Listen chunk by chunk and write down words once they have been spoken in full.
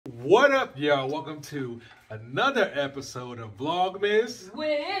What up, y'all? Welcome to another episode of VLOGMAS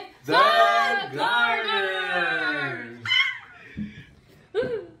with the Garners.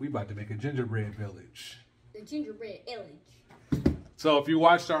 We about to make a gingerbread village. The gingerbread village. So if you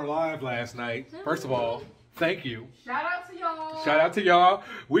watched our live last night, first of all, thank you. Shout out to y'all. Shout out to y'all.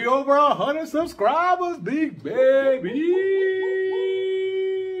 We over 100 subscribers, big baby.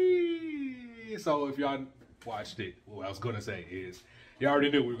 So if y'all watched it, what I was going to say is, you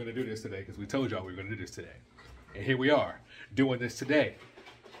already knew we were going to do this today because we told y'all we were going to do this today. And here we are, doing this today.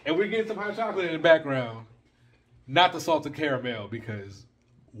 And we're getting some hot chocolate in the background. Not the salted caramel because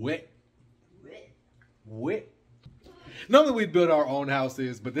wet. Normally we build our own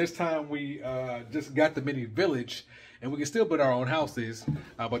houses, but this time we just got the mini village. And we can still build our own houses,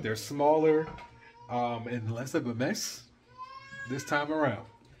 but they're smaller and less of a mess this time around.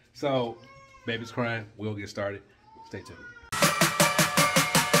 So, baby's crying. We'll get started. Stay tuned.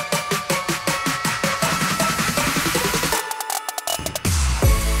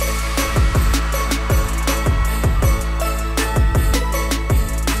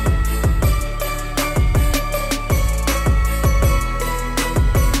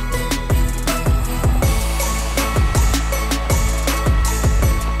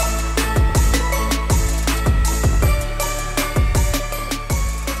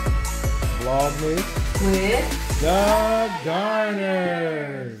 With the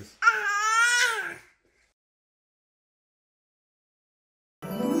Garners.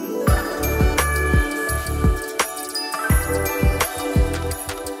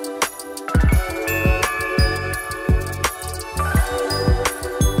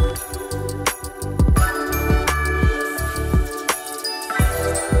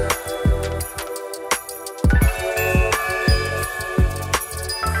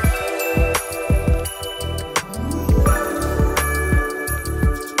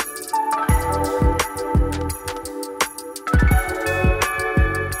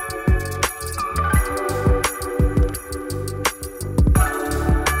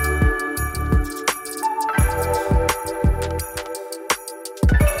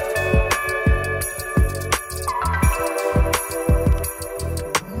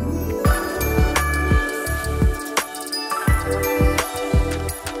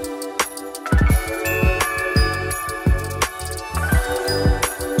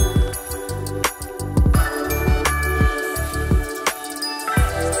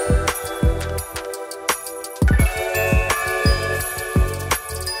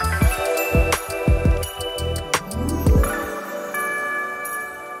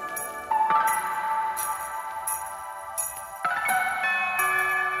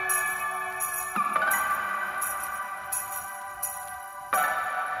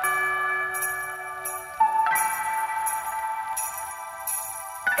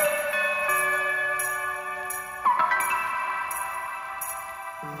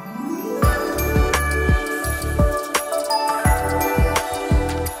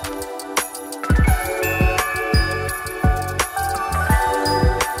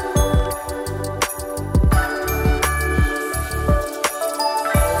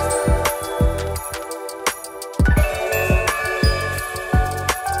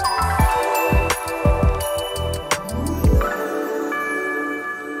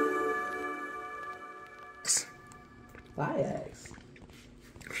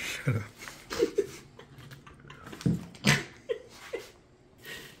 Shut up.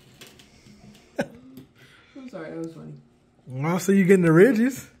 I'm sorry, that was funny. I see you getting the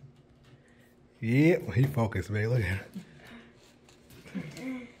ridges. Yeah, he focused, man. Look at him.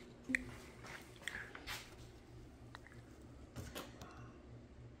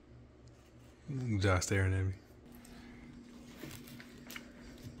 Josh staring at me.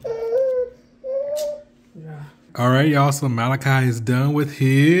 Yeah. All right, y'all. So Malachi is done with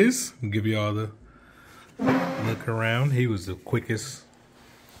his. I'll give you all the look around. He was the quickest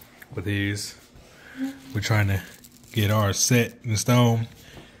with his. We're trying to get ours set in stone.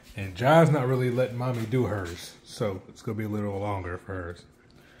 And John's not really letting mommy do hers. So it's going to be a little longer for hers.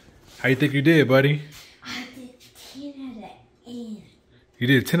 How you think you did, buddy? I did 10 out of 10. You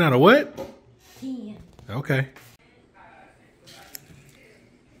did 10 out of what? 10. Okay.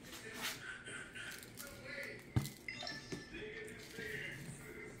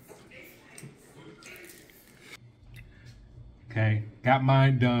 Okay, got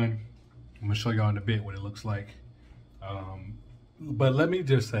mine done. I'm gonna show y'all in a bit what it looks like. But let me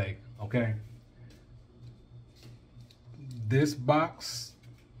just say, okay, this box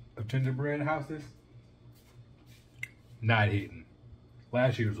of gingerbread houses, not hitting.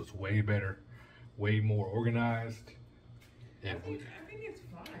 Last year's was way better, way more organized. And I think it's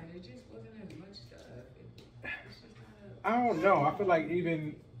fine. It I don't know. I feel like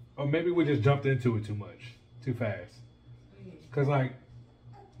even, or maybe we just jumped into it too fast. Cause like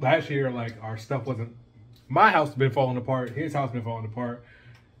last year, like our stuff wasn't. My house has been falling apart. His house been falling apart.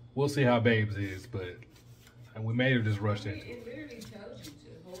 We'll see how Babe's is, but and we may have just rushed into it. It literally tells you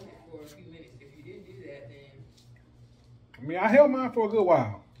to hold it for a few minutes. If you didn't do that, then I mean, I held mine for a good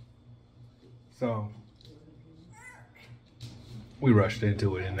while, so we rushed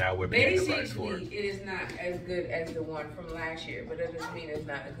into it, and now we're paying the price for it. basically it is not as good as the one from last year, but that doesn't mean it's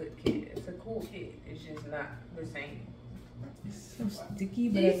not a good kit. It's a cool kit. It's just not the same. It's so sticky,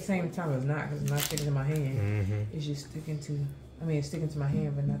 but at the same time, it's not because it's not sticking to my hand. Mm-hmm. It's just sticking to. I mean, it's sticking to my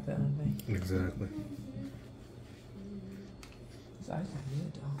hand, but not the other thing. Exactly. This ice is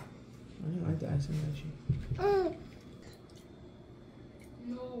good though. I didn't like the ice last year.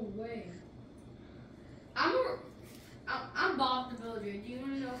 No way. I'm Bob the Builder. Do you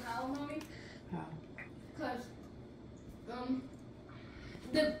want to know how, mommy? How? Cause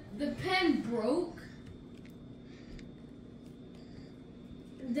the pen broke.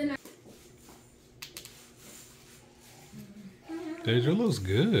 Then Deja looks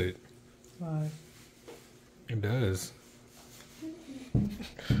good. Why? It does.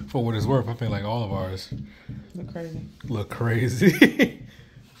 For what it's worth, I feel like all of ours Look crazy. look crazy.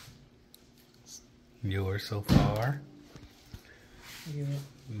 Yours so far. Yeah.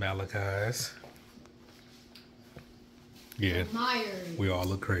 Malachi's. Yeah, Myers. we all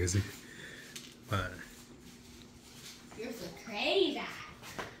look crazy. Fine. You're so crazy.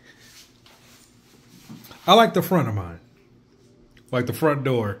 I like the front of mine. Like the front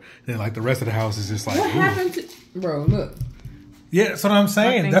door. And like the rest of the house is just like, What ooh. happened to? Bro, look. Yeah, that's what I'm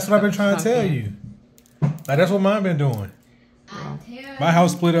saying. think That's what I've been trying to tell something. you. Like that's what mine been doing. I'll tell My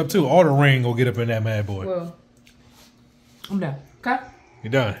house split up too. All the rain will get up in that bad boy. Well, I'm done. Okay, You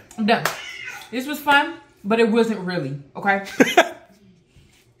done? I'm done. This was fun, but it wasn't really. Okay.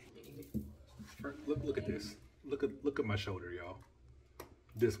 Look at this. Look at my shoulder, y'all.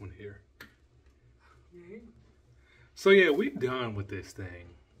 This one here. So yeah, we done with this thing.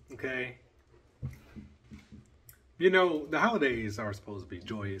 Okay. You know, the holidays are supposed to be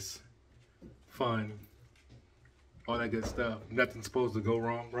joyous, fun, all that good stuff. Nothing's supposed to go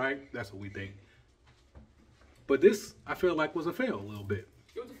wrong, right? That's what we think. But this, I feel like, was a fail a little bit.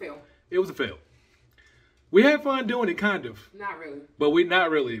 It was a fail. It was a fail. We had fun doing it, kind of. Not really. But we not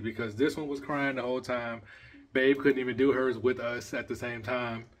really, because this one was crying the whole time. Babe couldn't even do hers with us at the same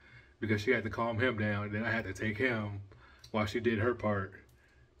time because she had to calm him down. And then I had to take him while she did her part.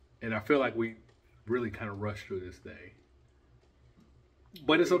 And I feel like we really kind of rushed through this day.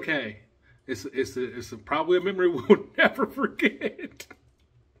 But it's okay. It's probably a memory we'll never forget.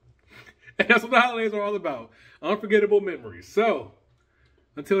 And that's what the holidays are all about. Unforgettable memories. So,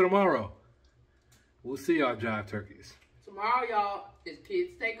 until tomorrow, we'll see y'all jive turkeys. Tomorrow, y'all, is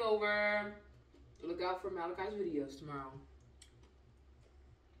Kids Takeover. Look out for Malachi's videos tomorrow.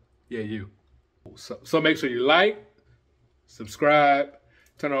 Yeah, you. So make sure you like, subscribe,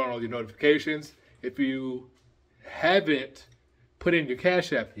 turn on all your notifications. If you haven't put in your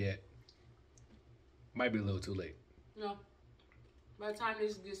Cash App yet, might be a little too late. No. By the time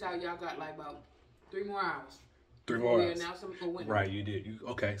this gets out, y'all got like about 3 more hours. 3 more We hours. announced them for winter. Right, you did.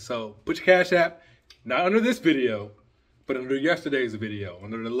 Okay, so put your Cash App, not under this video, but under yesterday's video,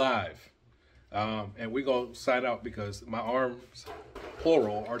 under the live. And we're going to sign out because my arms,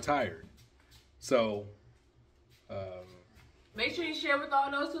 plural, are tired. So, Make sure you share with all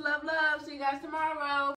those who love love. See you guys tomorrow.